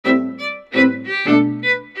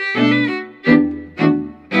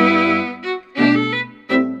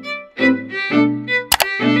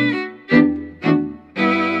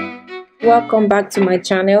welcome back to my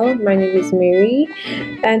channel. My name is Mary,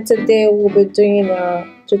 and today we'll be doing a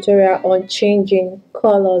tutorial on changing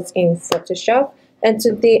colors in Photoshop. And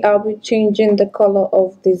today I'll be changing the color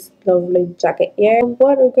of this lovely jacket here.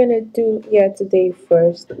 What we're gonna do here today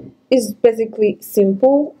first is basically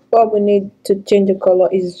simple. What we need to change the color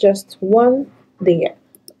is just one layer,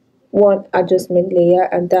 one adjustment layer,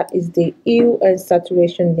 and that is the hue and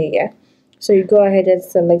saturation layer. So you go ahead and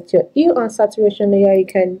select your hue and saturation layer. You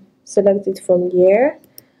can select it from here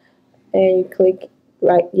and you click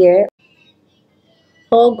right here,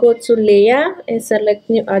 or go to layer and select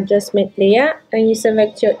new adjustment layer, and you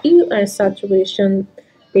select your hue and saturation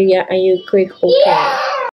layer and you click OK.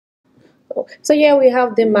 So here we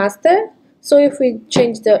have the master. So if we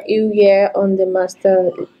change the hue here on the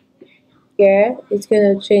master here, it's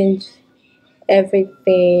gonna change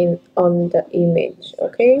everything on the image,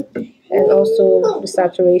 okay? And also the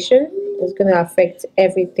saturation is going to affect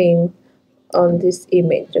everything on this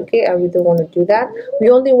image, okay? And we don't want to do that.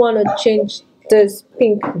 We only want to change this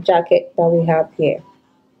pink jacket that we have here,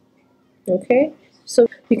 okay? So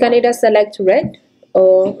you can either select red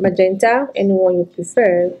or magenta, anyone you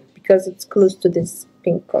prefer, because it's close to this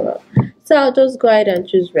pink color. So I'll just go ahead and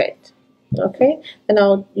choose red. Okay, and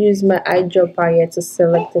I'll use my eyedropper here to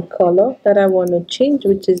select the color that I want to change,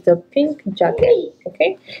 which is the pink jacket.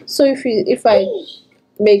 Okay, so if I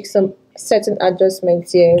make some certain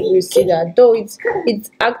adjustments here, you see that though it's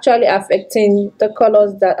actually affecting the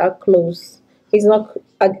colors that are close, it's not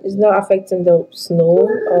affecting the snow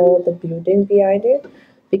or the building behind it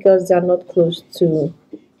because they're not close to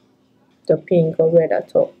the pink or red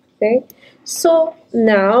at all. Okay, so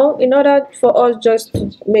now in order for us just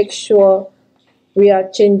to make sure we are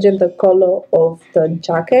changing the color of the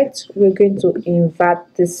jacket, we're going to invert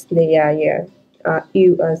this layer here,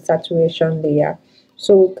 hue and saturation layer.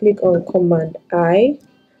 So we'll click on Command I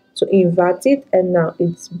to invert it, and now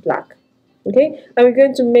it's black. Okay, and we're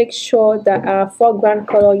going to make sure that our foreground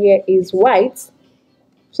color here is white,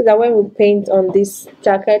 so that when we paint on this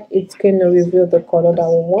jacket, it's going to reveal the color that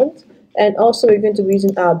we want. And also we're going to be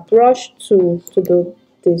using our brush tool to do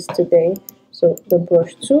this today. So the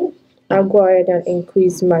brush tool, I'll go ahead and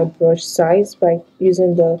increase my brush size by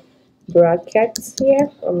using the brackets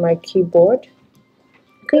here on my keyboard.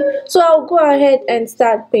 Okay, so I'll go ahead and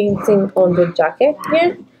start painting on the jacket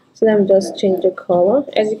here. So let me just change the color.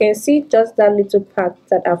 As you can see, just that little part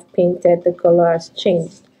that I've painted, the color has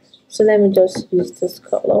changed. So let me just use this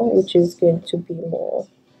color, which is going to be more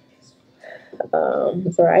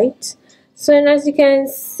bright. So, and as you can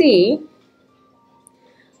see,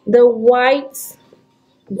 the white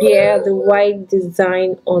the white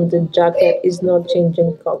design on the jacket is not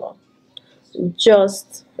changing color,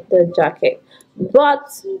 just the jacket.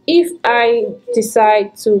 But if I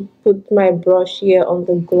decide to put my brush here on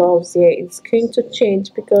the gloves here, it's going to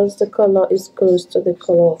change because the color is close to the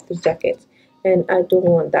color of the jacket, and I don't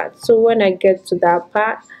want that. So when I get to that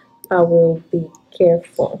part, I will be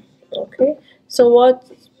careful. Okay, so what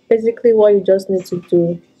you just need to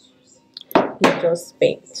do is just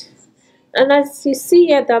paint. And as you see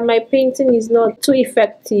here that my painting is not too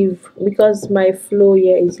effective because my flow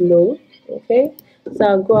here is low. Okay, so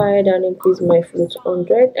I'll go ahead and increase my flow to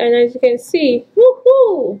 100, and as you can see,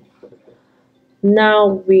 woohoo,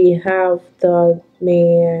 now we have the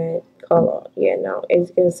main color here. Now as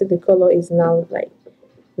you can see, the color is now like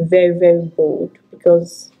very bold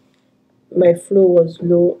because my flow was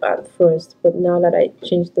low at first, but now that I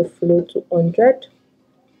changed the flow to 100,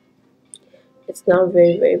 it's now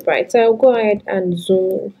very bright. So I'll go ahead and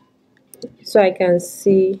zoom in so I can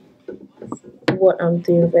see what I'm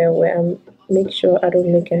doing very well and make sure I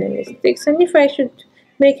don't make any mistakes. And if I should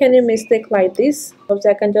make any mistake like this,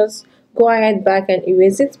 I can just go ahead back and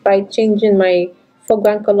erase it by changing my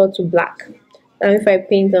foreground color to black. Now if I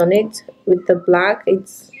paint on it with the black,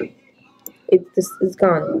 it's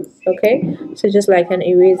gone. Okay, so just like an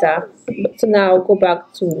eraser. So now I'll go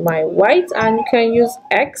back to my white, and you can use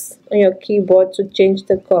X on your keyboard to change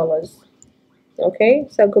the colors. Okay,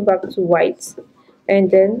 so I'll go back to white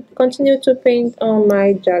and then continue to paint on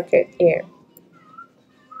my jacket here.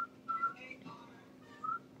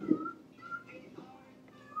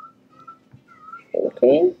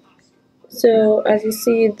 Okay, so as you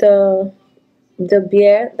see, the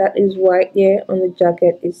bear that is white here on the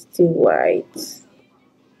jacket is still white,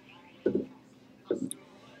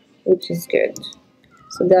 which is good.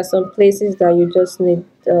 So there are some places that you just need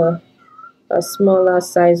a smaller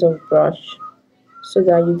size of brush so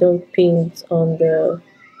that you don't paint on the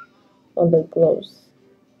gloves.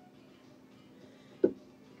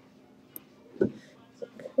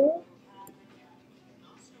 Okay.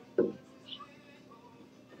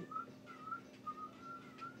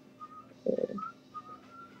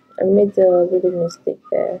 I made a little mistake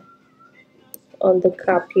there on the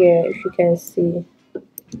cap here, if you can see.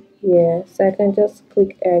 Yeah, so I can just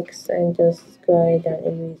click X and just go ahead and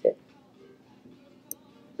erase it.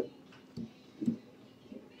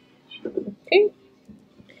 Okay,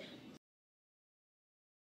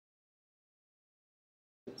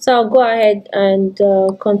 so I'll go ahead and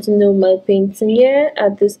continue my painting here.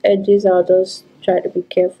 At these edges, I'll just try to be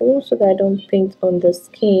careful so that I don't paint on the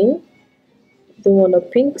skin. Don't want a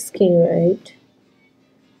pink skin, right?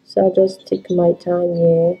 So I'll just take my time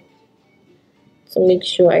here to make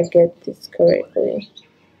sure I get this correctly.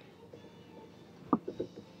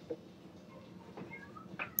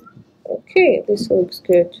 Okay, this looks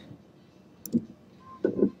good.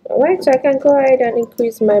 Alright, so I can go ahead and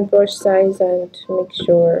increase my brush size and make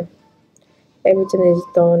sure everything is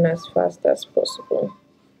done as fast as possible.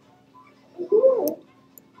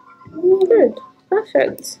 Good,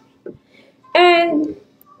 perfect. And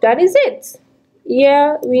that is it.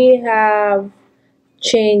 Here we have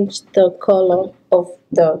changed the color of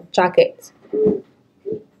the jacket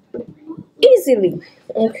easily.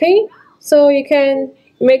 Okay, so you can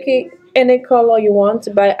make it any color you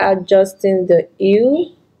want by adjusting the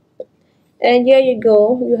hue. And here you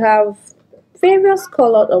go, you have various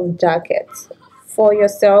colors of jackets for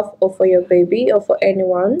yourself or for your baby or for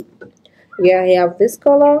anyone. Yeah, I have this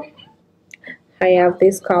color, I have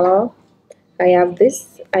this color, I have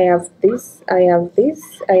this, I have this, I have this,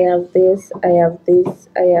 I have this, I have this,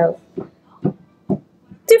 I have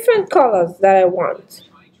different colors that I want.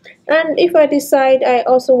 And if I decide I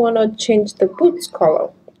also want to change the boots color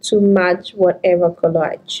to match whatever color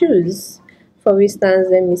I choose. For instance,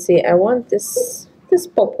 let me say I want this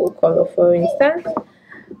purple color, for instance.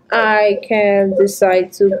 I can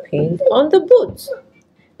decide to paint on the boots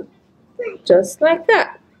just like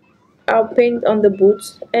that. I'll paint on the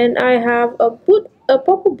boots and I have a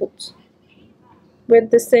purple boot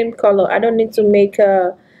with the same color. I don't need to make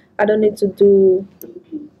a I don't need to do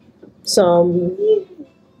some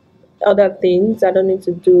other things. I don't need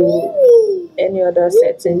to do any other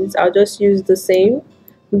settings. I'll just use the same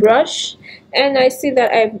brush, and I see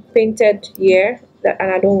that I painted here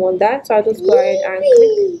and I don't want that, so I'll just go ahead and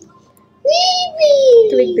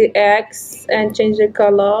click the X and change the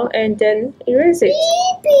color and then erase it.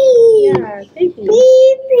 Yeah,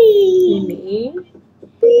 baby.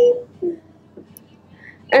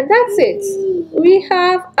 And that's it. We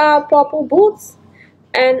have our purple boots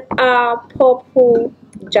and our purple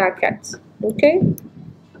jacket. Okay,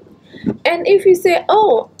 and if you say,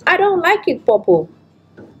 oh, I don't like it purple,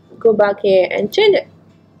 go back here and change it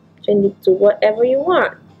to whatever you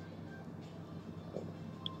want.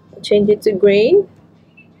 Change it to green,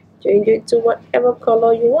 change it to whatever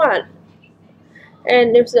color you want.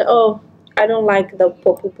 And if you say, oh, I don't like the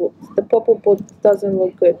purple boot doesn't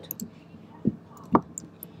look good,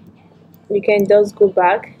 you can just go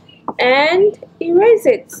back and erase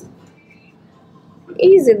it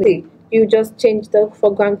easily. You just change the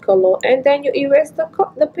foreground color and then you erase the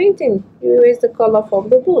painting. You erase the color from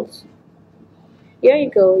the boots. Here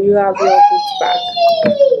you go, you have your boots back.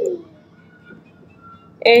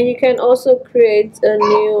 And you can also create a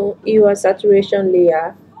new HUE saturation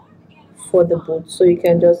layer for the boots, so you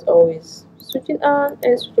can just always switch it on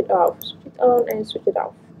and switch it off, switch it on and switch it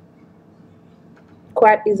off.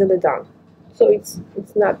 Quite easily done. So it's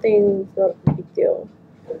nothing, it's not a big deal,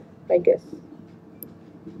 I guess.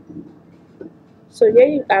 So there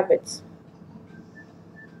you have it.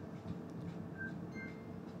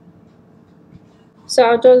 So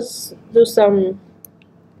I'll just do some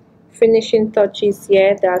finishing touches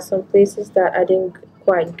here. There are some places that I didn't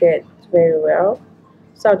quite get very well,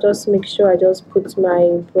 so I'll just make sure I just put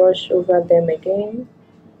my brush over them again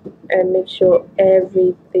and make sure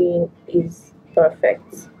everything is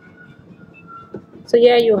perfect. So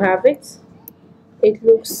here you have it. It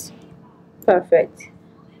looks perfect.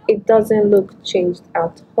 It doesn't look changed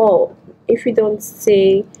at all. If you don't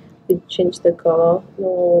say you change the color,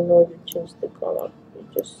 no, you change the color. You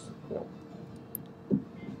just no.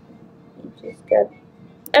 You just get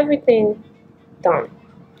everything done.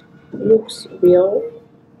 Looks real,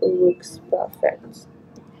 looks perfect.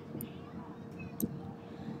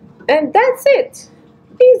 And that's it.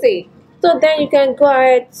 Easy. So then you can go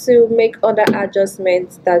ahead to make other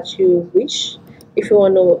adjustments that you wish. If you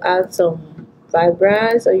want to add some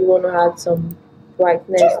vibrance or you want to add some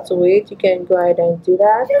brightness to it, you can go ahead and do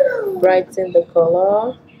that. Brighten the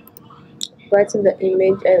color, brighten the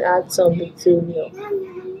image, and add some little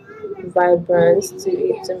vibrance to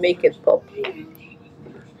it to make it pop.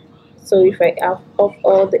 So if I have off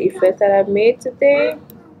all the effects that I've made today,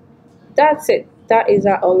 that's it. that is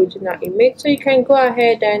our original image. So you can go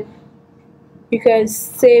ahead and you can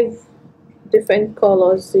save different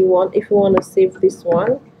colors you want. If you want to save this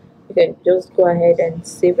one, you can just go ahead and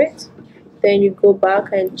save it. Then you go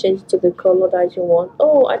back and change to the color that you want.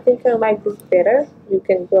 Oh, I think I like this better. You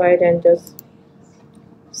can go ahead and just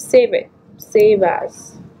save it, save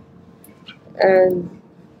as. And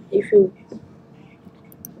if you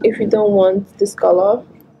don't want this color,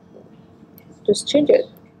 just change it.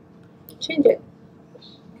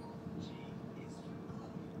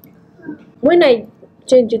 When I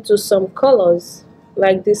change it to some colors,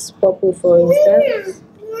 like this purple for instance,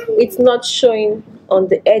 it's not showing on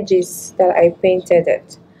the edges that I painted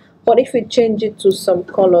it. But if we change it to some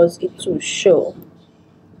colors, it will show.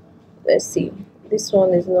 Let's see, this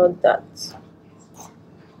one is not that.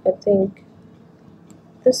 I think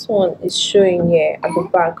this one is showing here at the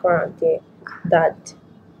background there that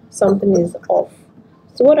something is off.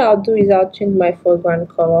 So what I'll do is I'll change my foreground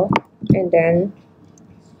color and then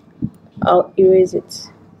I'll erase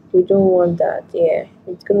it. We don't want that. Yeah,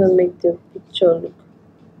 it's gonna make the picture look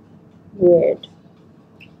weird.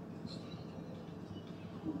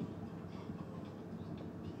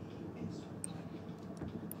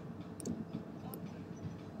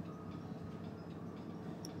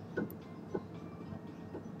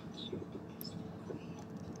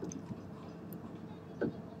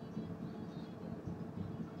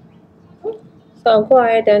 So I'll go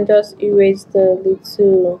ahead and just erase the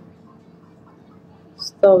little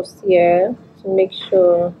stuffs here to make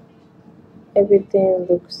sure everything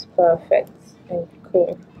looks perfect and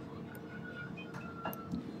cool.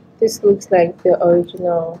 This looks like the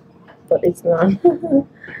original, but it's not.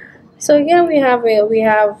 So here we have it. We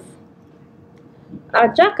have our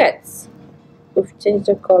jackets. We've changed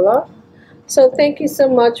the color. So thank you so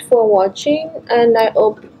much for watching, and I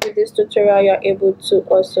hope with this tutorial you're able to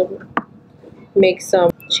also make some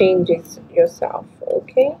changes yourself.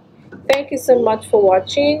 Okay, thank you so much for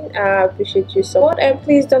watching. I appreciate your support, and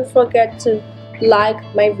please don't forget to like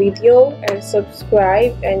my video and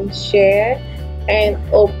subscribe and share, and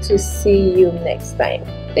hope to see you next time.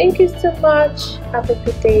 Thank you so much. Have a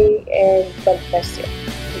good day and God bless you.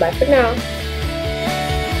 Bye for now.